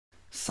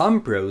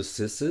Some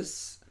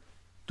processes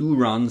do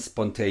run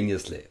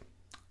spontaneously,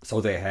 so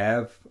they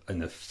have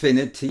an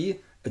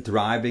affinity, a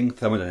driving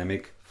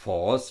thermodynamic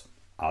force,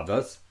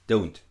 others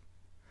don't.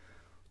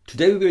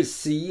 Today we will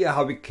see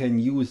how we can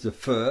use the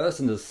first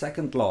and the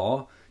second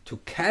law to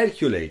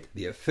calculate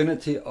the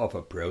affinity of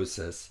a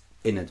process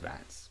in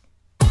advance.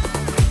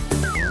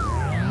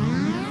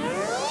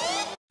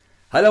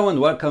 Hello and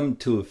welcome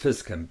to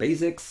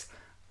PhysChemBasics.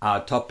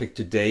 Our topic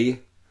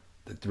today,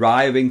 the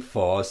driving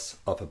force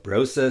of a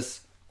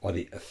process, or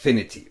the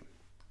affinity.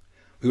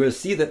 We will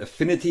see that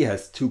affinity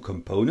has two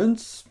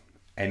components,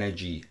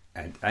 energy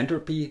and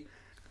entropy.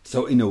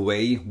 So in a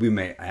way we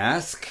may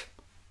ask,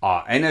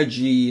 are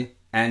energy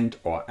and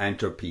or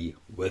entropy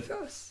with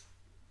us?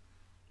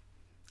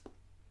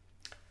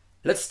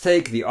 Let's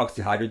take the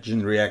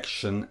oxyhydrogen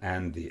reaction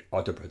and the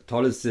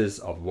autoprotolysis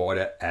of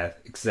water as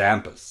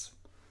examples.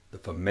 The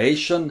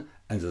formation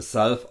and the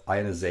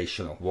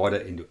self-ionization of water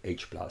into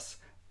H+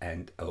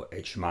 and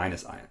OH-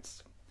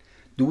 ions.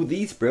 Do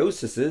these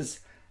processes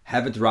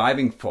have a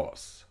driving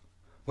force?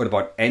 What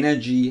about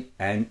energy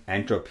and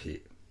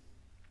entropy?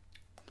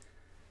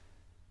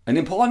 An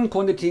important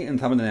quantity in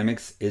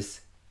thermodynamics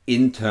is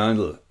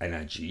internal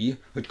energy,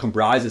 which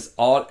comprises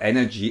all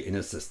energy in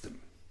a system.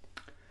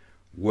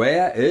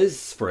 Where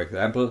is, for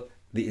example,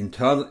 the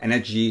internal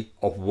energy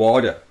of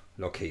water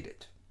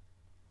located?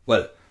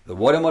 Well, the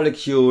water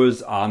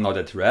molecules are not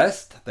at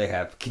rest. They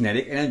have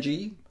kinetic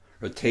energy,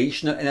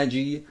 rotational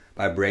energy,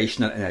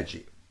 vibrational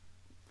energy.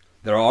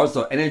 There are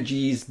also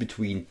energies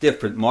between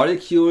different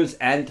molecules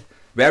and,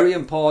 very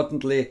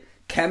importantly,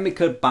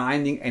 chemical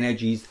binding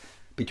energies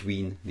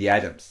between the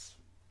atoms.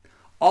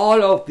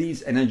 All of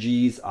these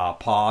energies are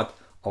part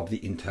of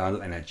the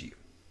internal energy.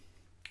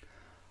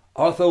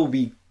 Although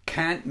we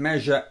can't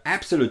measure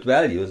absolute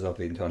values of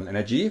the internal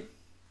energy,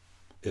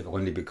 if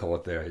only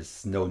because there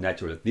is no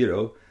natural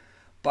zero,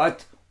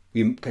 but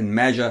we can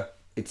measure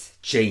its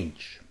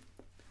change.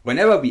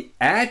 Whenever we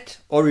add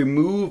or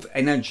remove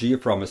energy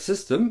from a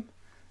system,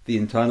 the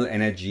internal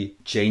energy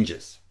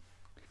changes.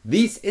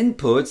 These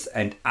inputs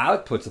and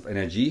outputs of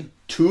energy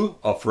to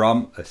or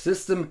from a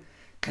system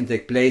can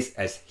take place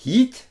as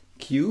heat,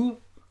 Q,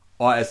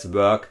 or as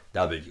work,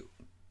 W.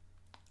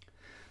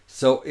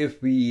 So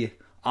if we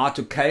are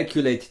to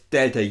calculate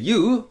delta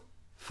U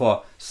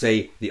for,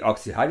 say, the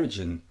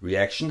oxyhydrogen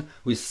reaction,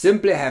 we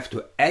simply have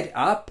to add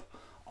up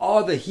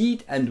all the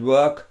heat and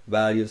work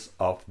values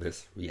of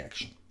this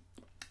reaction.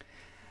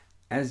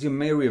 As you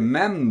may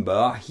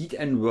remember, heat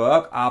and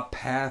work are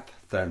path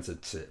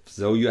sensitive,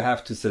 so you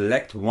have to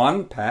select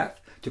one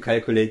path to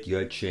calculate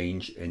your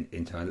change in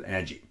internal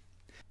energy.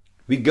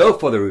 We go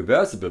for the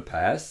reversible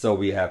path, so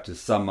we have to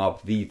sum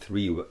up the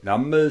three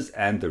numbers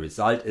and the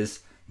result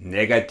is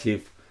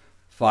negative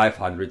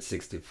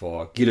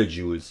 564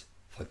 kilojoules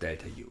for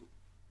delta U.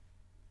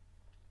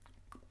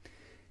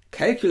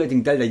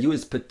 Calculating delta U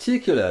is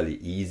particularly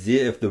easy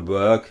if the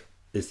work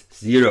is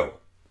zero.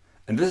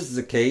 And this is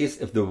the case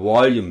if the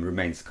volume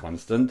remains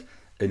constant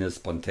in a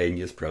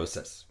spontaneous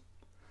process.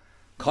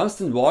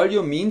 Constant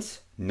volume means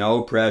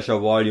no pressure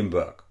volume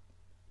work.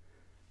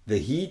 The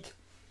heat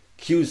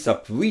Q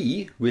sub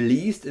V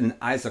released in an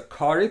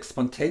isochoric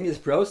spontaneous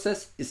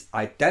process is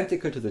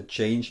identical to the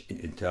change in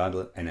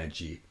internal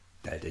energy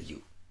delta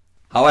U.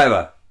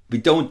 However, we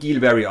don't deal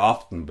very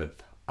often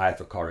with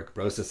isochoric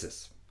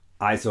processes.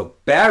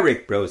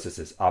 Isobaric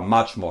processes are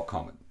much more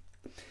common.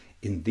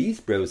 In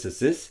these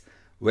processes,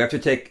 we have to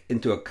take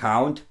into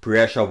account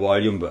pressure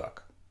volume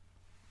work,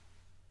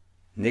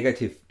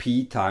 negative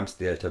P times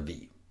delta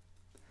V.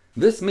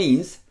 This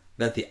means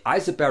that the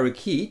isobaric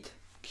heat,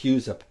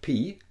 Q sub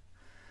P,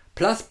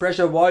 plus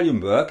pressure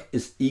volume work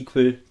is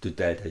equal to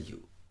delta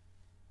U.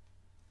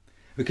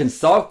 We can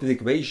solve the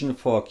equation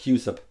for Q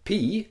sub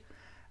P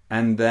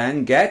and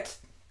then get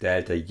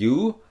delta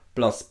U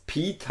plus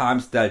P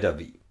times delta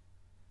V.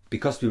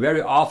 Because we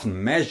very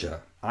often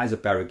measure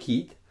isobaric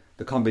heat,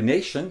 the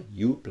combination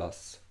U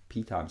plus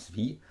P times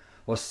V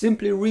was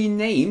simply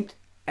renamed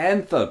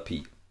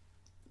enthalpy.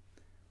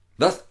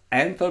 Thus,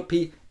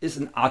 enthalpy is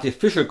an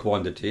artificial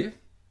quantity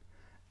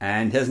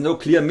and has no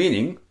clear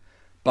meaning,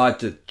 but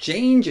the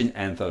change in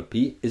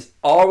enthalpy is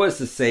always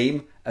the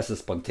same as the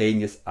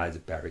spontaneous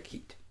isobaric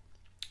heat.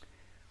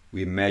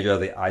 We measure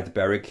the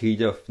isobaric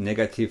heat of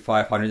negative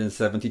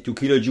 572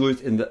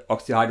 kilojoules in the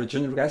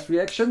oxyhydrogen gas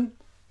reaction.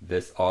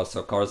 This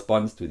also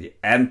corresponds to the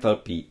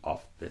enthalpy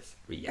of this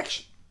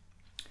reaction.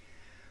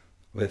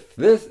 With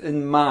this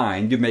in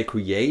mind, you may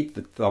create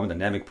the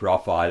thermodynamic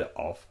profile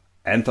of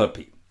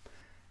enthalpy.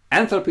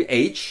 Enthalpy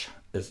H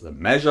is the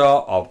measure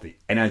of the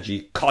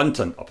energy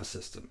content of a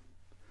system.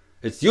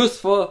 It's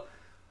useful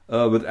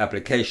with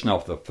application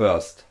of the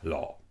first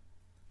law.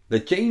 The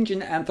change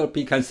in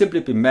enthalpy can simply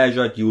be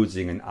measured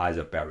using an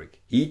isobaric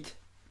heat,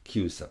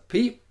 Q sub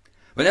P.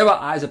 Whenever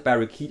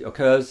isobaric heat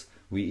occurs,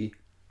 we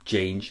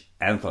change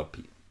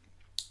enthalpy.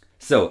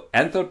 So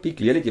enthalpy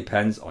clearly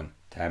depends on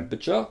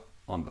temperature,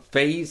 on the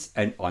phase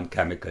and on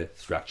chemical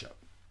structure.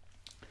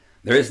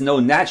 There is no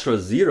natural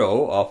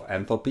zero of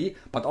enthalpy,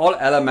 but all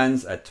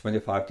elements at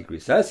 25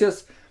 degrees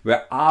Celsius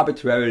were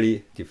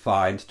arbitrarily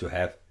defined to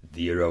have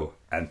zero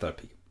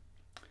enthalpy.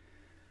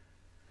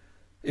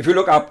 If you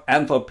look up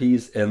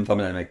enthalpies in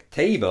thermodynamic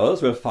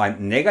tables, we'll find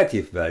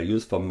negative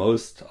values for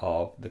most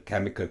of the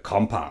chemical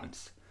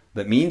compounds.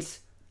 That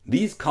means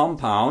these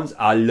compounds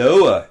are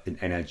lower in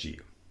energy,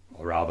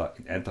 or rather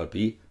in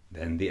enthalpy,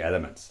 than the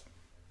elements.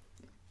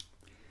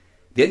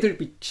 The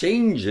enthalpy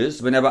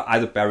changes whenever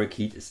isobaric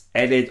heat is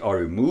added or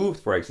removed,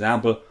 for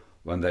example,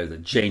 when there is a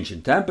change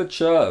in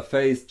temperature, a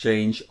phase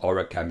change, or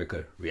a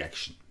chemical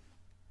reaction.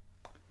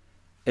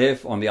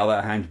 If, on the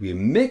other hand, we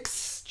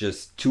mix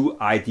just two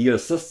ideal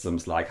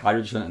systems like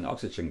hydrogen and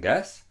oxygen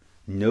gas,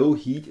 no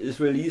heat is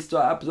released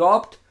or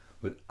absorbed.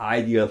 With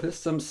ideal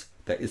systems,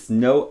 there is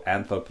no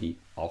enthalpy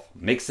of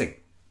mixing.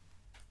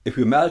 If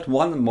we melt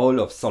 1 mole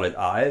of solid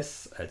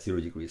ice at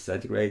 0 degrees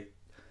centigrade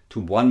to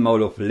 1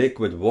 mole of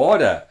liquid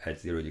water at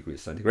 0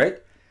 degrees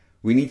centigrade,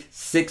 we need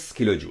 6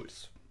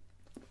 kilojoules.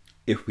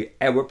 If we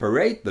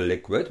evaporate the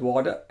liquid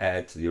water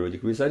at 0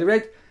 degrees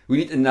centigrade, we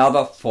need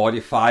another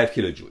 45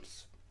 kilojoules.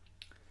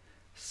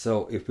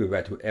 So if we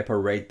were to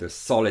evaporate the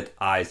solid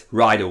ice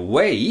right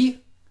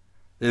away,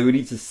 then we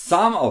need the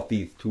sum of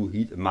these two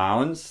heat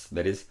amounts,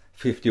 that is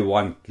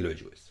 51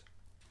 kilojoules.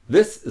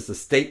 This is a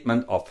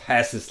statement of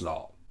Hess's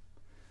law.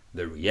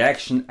 The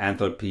reaction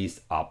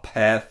enthalpies are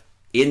path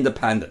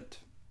independent.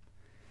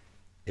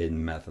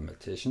 In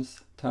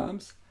mathematicians'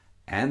 terms,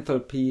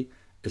 enthalpy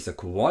is a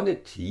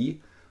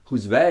quantity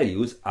whose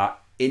values are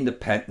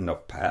independent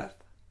of path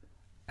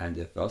and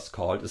is thus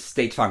called a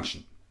state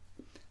function.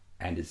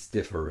 And its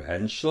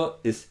differential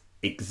is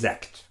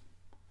exact.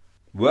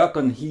 Work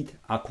on heat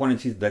are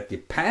quantities that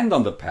depend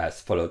on the path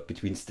followed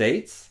between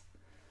states.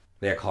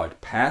 They are called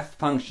path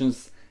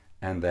functions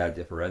and their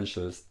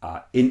differentials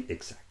are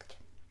inexact.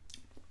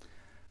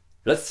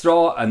 Let's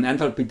draw an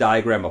enthalpy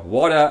diagram of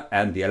water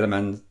and the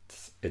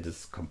elements it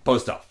is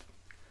composed of.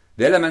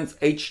 The elements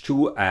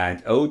H2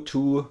 and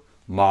O2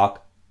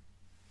 mark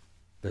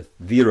the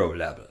zero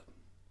level.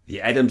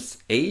 The atoms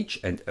H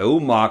and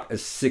O mark a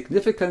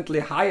significantly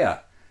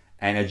higher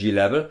energy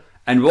level,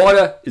 and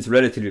water is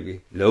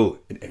relatively low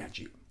in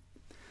energy.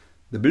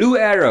 The blue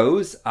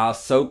arrows are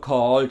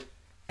so-called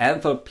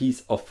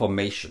enthalpies of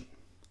formation.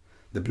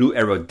 The blue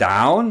arrow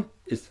down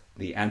is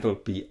the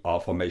enthalpy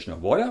of formation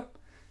of water.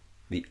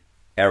 The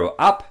arrow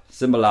up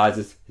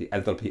symbolizes the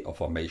enthalpy of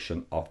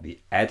formation of the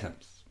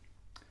atoms.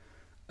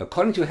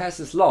 According to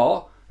Hess's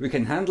law, we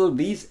can handle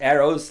these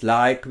arrows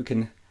like we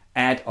can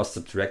add or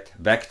subtract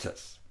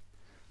vectors.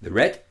 The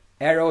red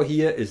arrow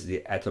here is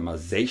the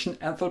atomization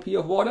enthalpy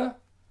of water,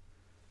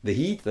 the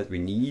heat that we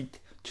need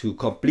to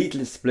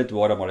completely split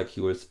water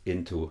molecules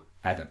into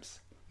atoms.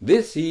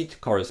 This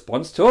heat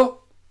corresponds to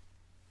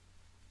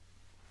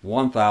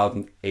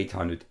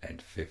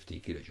 1850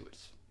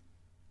 kilojoules.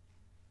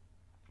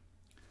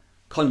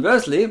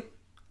 Conversely,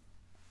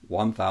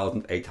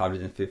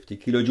 1850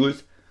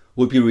 kilojoules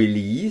would be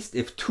released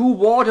if 2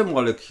 water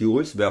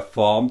molecules were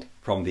formed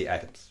from the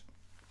atoms.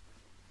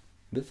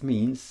 This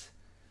means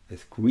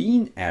this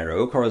green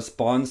arrow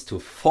corresponds to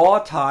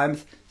 4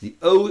 times the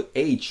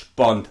OH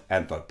bond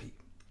enthalpy.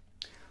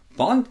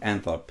 Bond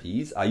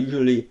enthalpies are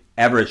usually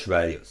average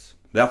values.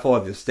 Therefore,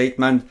 the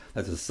statement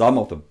that the sum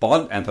of the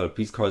bond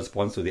enthalpies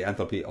corresponds to the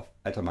enthalpy of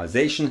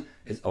atomization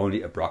is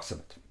only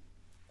approximate.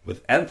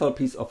 With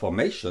enthalpies of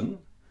formation,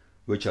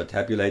 which are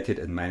tabulated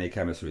in many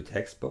chemistry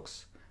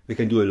textbooks, we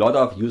can do a lot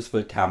of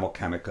useful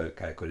thermochemical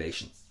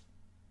calculations.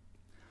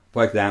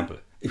 For example,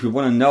 if we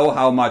want to know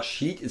how much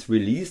heat is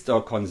released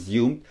or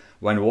consumed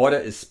when water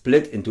is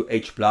split into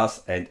H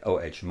plus and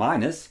OH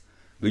minus,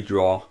 we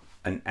draw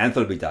an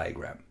enthalpy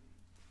diagram.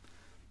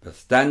 The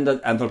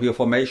standard enthalpy of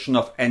formation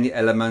of any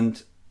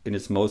element in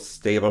its most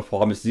stable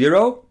form is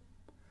 0.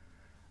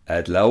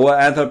 At lower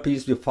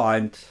enthalpies we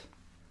find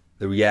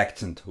the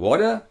reactant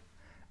water,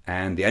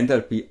 and the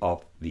enthalpy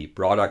of the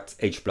products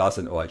H plus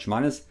and OH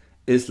minus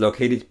is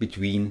located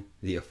between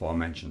the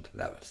aforementioned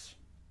levels.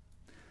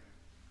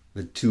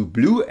 The 2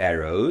 blue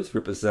arrows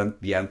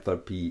represent the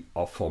enthalpy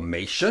of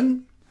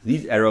formation.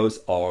 These arrows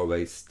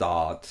always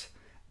start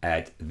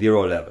at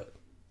 0 level.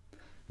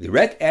 The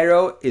red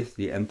arrow is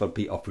the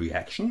enthalpy of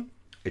reaction.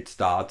 It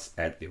starts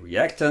at the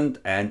reactant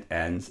and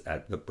ends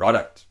at the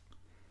product.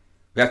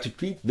 We have to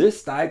treat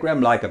this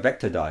diagram like a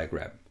vector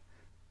diagram.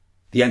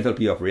 The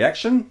enthalpy of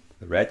reaction,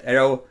 the red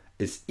arrow,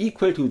 is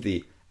equal to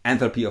the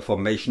enthalpy of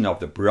formation of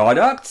the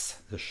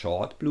products, the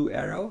short blue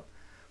arrow,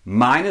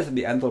 minus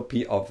the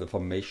enthalpy of the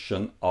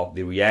formation of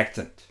the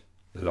reactant,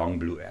 the long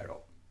blue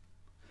arrow.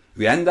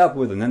 We end up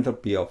with an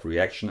enthalpy of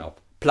reaction of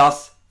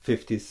plus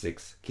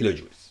 56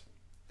 kilojoules.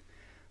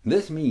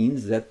 This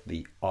means that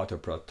the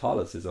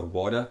autoprotolysis of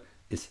water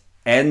is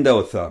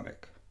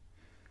endothermic.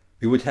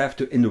 We would have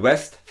to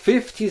invest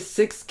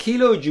 56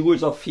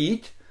 kilojoules of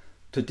heat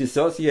to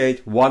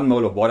dissociate 1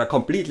 mole of water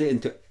completely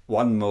into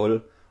 1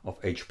 mole of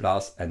H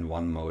plus and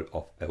 1 mole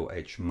of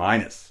OH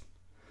minus.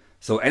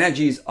 So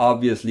energy is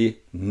obviously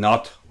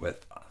not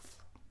with us.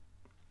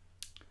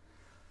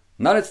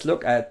 Now let's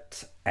look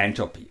at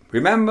entropy.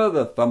 Remember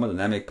the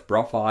thermodynamic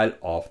profile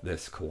of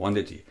this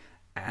quantity.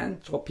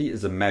 Entropy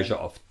is a measure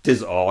of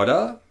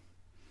disorder.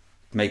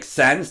 It makes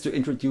sense to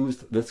introduce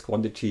this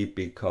quantity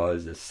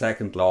because the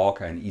second law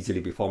can easily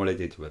be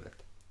formulated with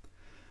it.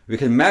 We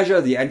can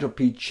measure the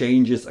entropy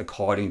changes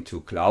according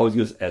to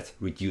Clausius as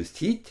reduced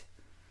heat,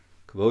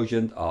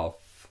 quotient of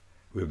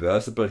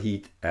reversible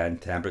heat,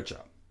 and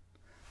temperature.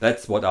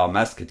 That's what our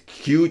mascot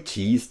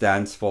QT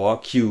stands for,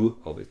 Q.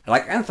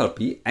 Like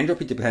enthalpy,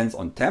 entropy depends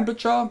on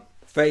temperature,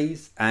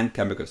 phase, and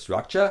chemical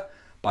structure,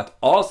 but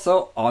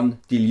also on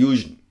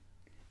dilution.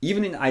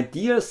 Even in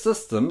ideal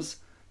systems,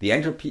 the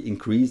entropy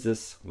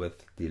increases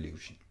with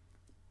dilution.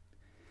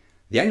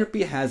 The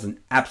entropy has an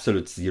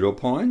absolute 0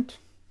 point.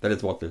 That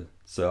is what the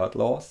third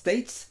law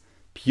states.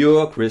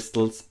 Pure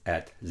crystals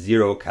at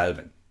 0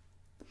 Kelvin.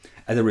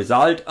 As a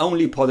result,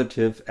 only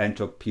positive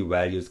entropy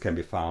values can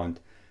be found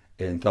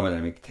in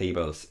thermodynamic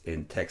tables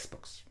in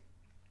textbooks.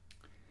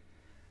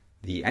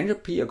 The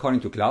entropy,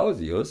 according to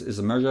Clausius,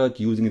 is measured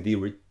using the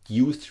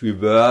reduced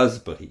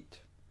reversible heat.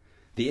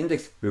 The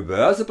index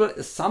reversible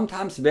is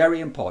sometimes very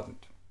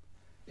important.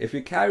 If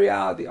we carry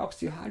out the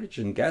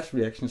oxyhydrogen gas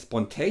reaction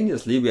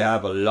spontaneously, we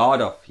have a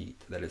lot of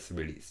heat that is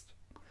released.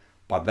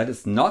 But that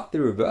is not the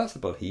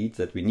reversible heat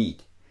that we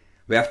need.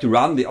 We have to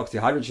run the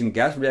oxyhydrogen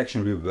gas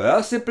reaction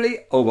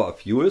reversibly over a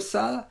fuel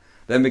cell,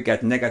 then we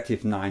get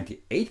negative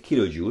 98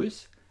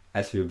 kilojoules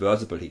as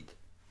reversible heat.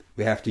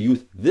 We have to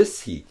use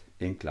this heat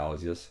in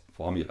Clausius'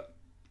 formula.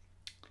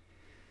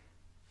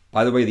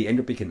 By the way, the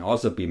entropy can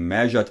also be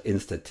measured in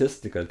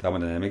statistical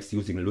thermodynamics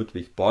using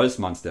Ludwig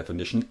Boltzmann's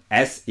definition,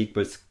 S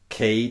equals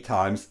K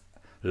times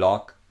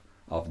log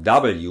of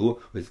W,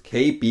 with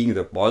K being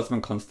the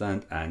Boltzmann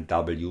constant and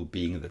W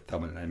being the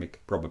thermodynamic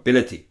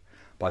probability.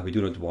 But we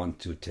do not want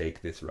to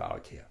take this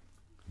route here.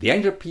 The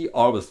entropy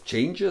always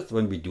changes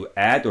when we do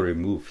add or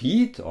remove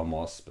heat, or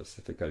more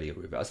specifically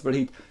reversible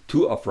heat,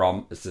 to or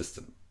from a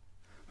system.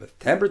 With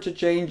temperature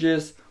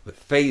changes, with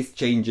phase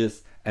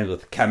changes, and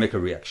with chemical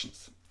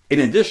reactions. In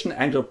addition,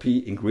 entropy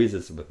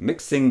increases with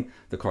mixing.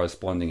 The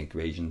corresponding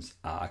equations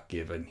are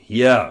given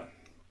here.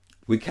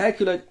 We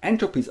calculate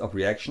entropies of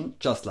reaction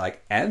just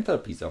like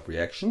enthalpies of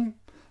reaction,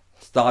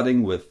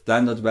 starting with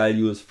standard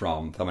values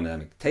from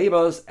thermodynamic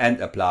tables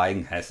and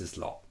applying Hess's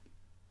law.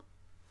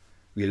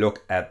 We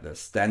look at the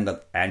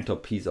standard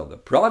entropies of the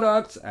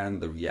products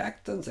and the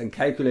reactants and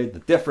calculate the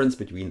difference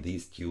between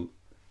these two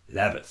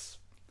levels.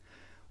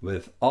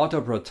 With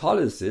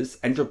autoprotolysis,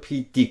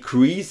 entropy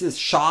decreases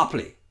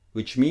sharply,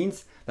 which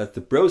means that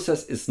the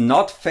process is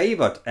not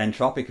favored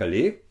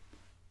entropically.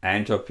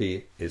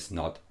 Entropy is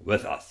not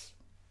with us.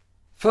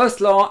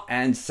 First law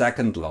and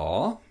second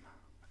law,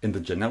 in the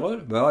general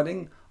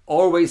wording,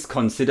 always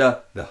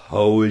consider the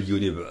whole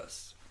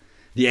universe.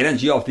 The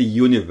energy of the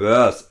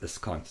universe is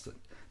constant.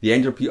 The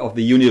entropy of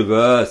the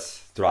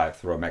universe strives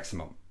for a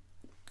maximum.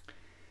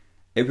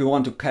 If we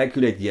want to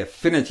calculate the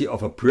affinity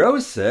of a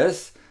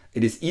process,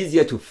 it is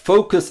easier to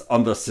focus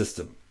on the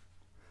system,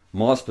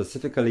 more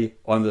specifically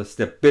on the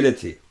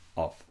stability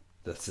of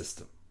the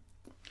system.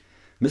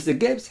 Mr.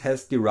 Gibbs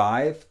has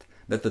derived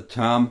that the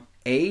term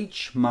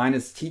H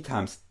minus T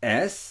times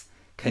S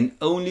can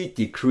only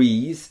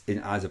decrease in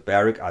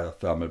isobaric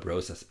isothermal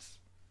processes.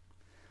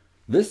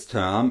 This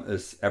term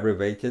is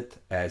abbreviated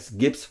as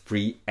Gibbs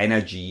free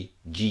energy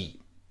G.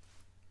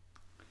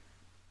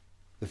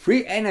 The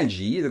free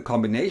energy, the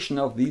combination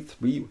of these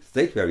three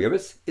state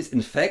variables, is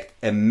in fact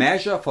a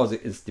measure for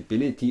the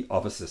instability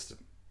of a system.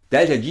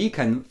 Delta G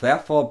can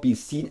therefore be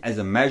seen as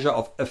a measure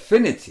of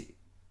affinity.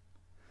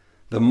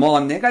 The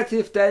more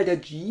negative delta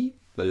G,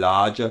 the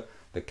larger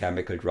the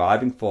chemical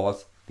driving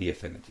force, the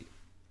affinity.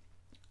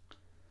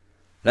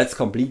 Let's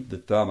complete the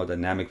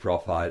thermodynamic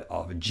profile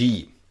of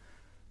G.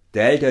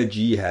 Delta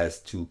G has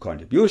two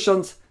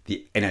contributions,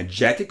 the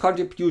energetic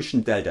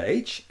contribution delta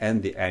H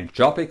and the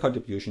entropic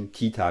contribution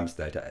T times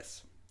delta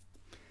S.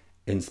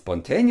 In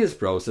spontaneous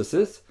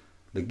processes,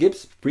 the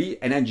Gibbs free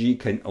energy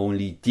can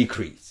only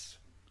decrease.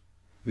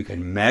 We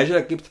can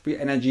measure Gibbs free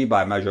energy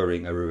by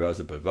measuring a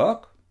reversible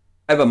work.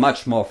 However,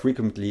 much more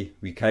frequently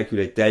we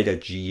calculate delta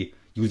G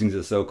using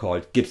the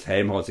so-called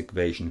Gibbs-Helmholtz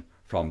equation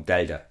from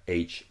delta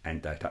H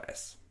and delta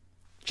S.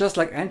 Just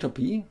like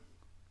entropy,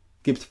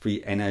 Gibbs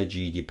free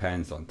energy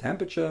depends on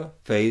temperature,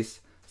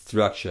 phase,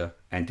 structure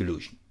and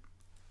dilution.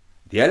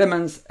 The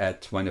elements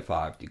at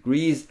 25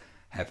 degrees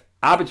have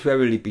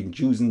arbitrarily been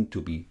chosen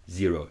to be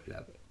zero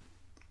level.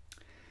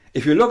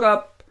 If you look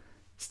up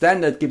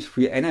standard Gibbs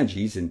free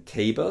energies in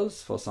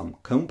tables for some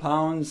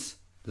compounds,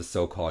 the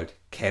so-called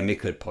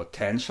chemical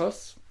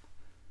potentials,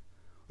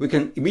 we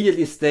can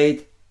immediately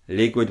state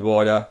liquid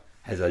water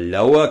has a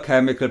lower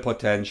chemical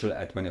potential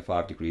at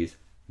 25 degrees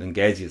than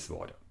gaseous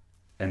water,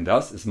 and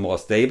thus is more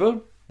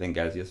stable than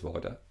gaseous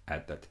water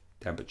at that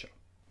temperature.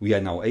 We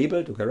are now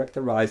able to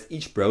characterize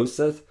each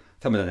process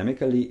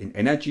thermodynamically in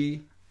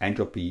energy,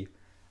 entropy,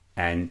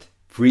 and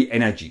free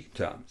energy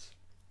terms.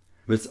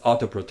 With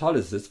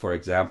autoprotolysis, for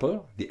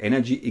example, the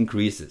energy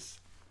increases.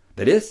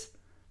 That is,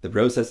 the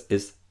process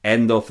is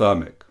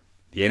endothermic.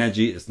 The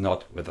energy is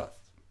not with us.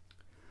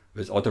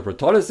 With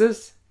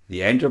autoprotolysis,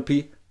 the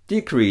entropy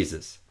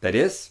decreases. That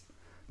is,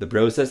 the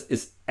process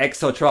is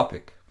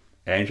exotropic.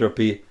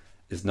 Entropy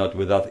is not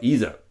without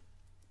either.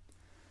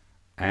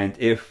 And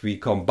if we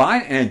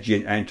combine energy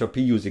and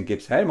entropy using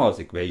Gibbs-Helmholtz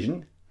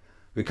equation,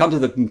 we come to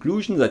the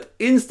conclusion that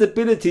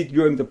instability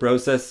during the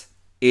process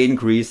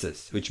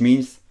increases, which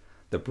means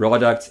the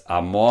products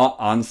are more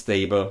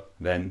unstable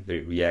than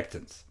the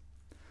reactants.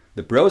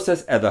 The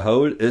process as a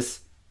whole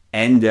is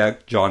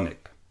endergonic.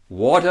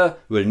 Water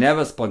will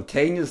never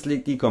spontaneously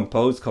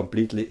decompose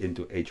completely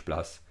into H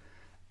plus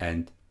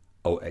and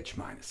OH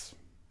minus.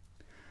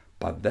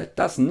 But that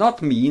does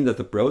not mean that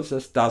the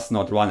process does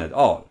not run at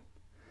all.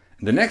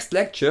 In the next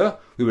lecture,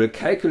 we will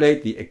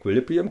calculate the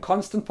equilibrium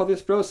constant for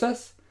this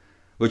process,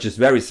 which is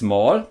very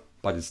small,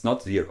 but it's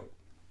not zero.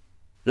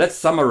 Let's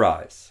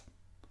summarize.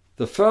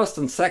 The first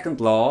and second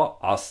law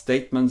are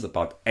statements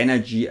about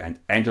energy and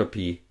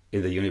entropy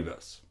in the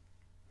universe.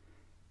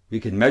 We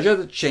can measure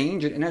the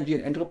change in energy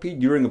and entropy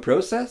during a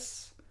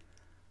process,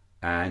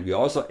 and we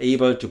are also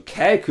able to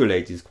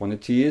calculate these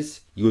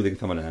quantities using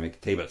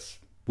thermodynamic tables.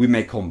 We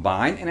may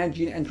combine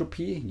energy and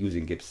entropy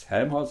using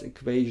Gibbs-Helmholtz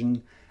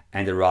equation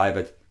and arrive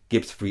at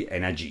Gibbs free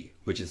energy,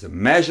 which is a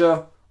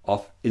measure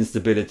of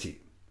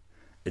instability.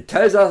 It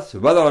tells us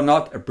whether or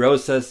not a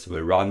process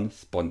will run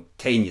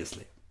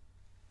spontaneously.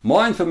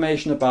 More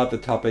information about the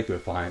topic you'll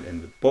find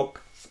in the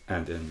book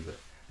and in the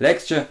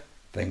lecture.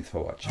 Thanks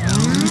for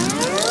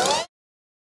watching.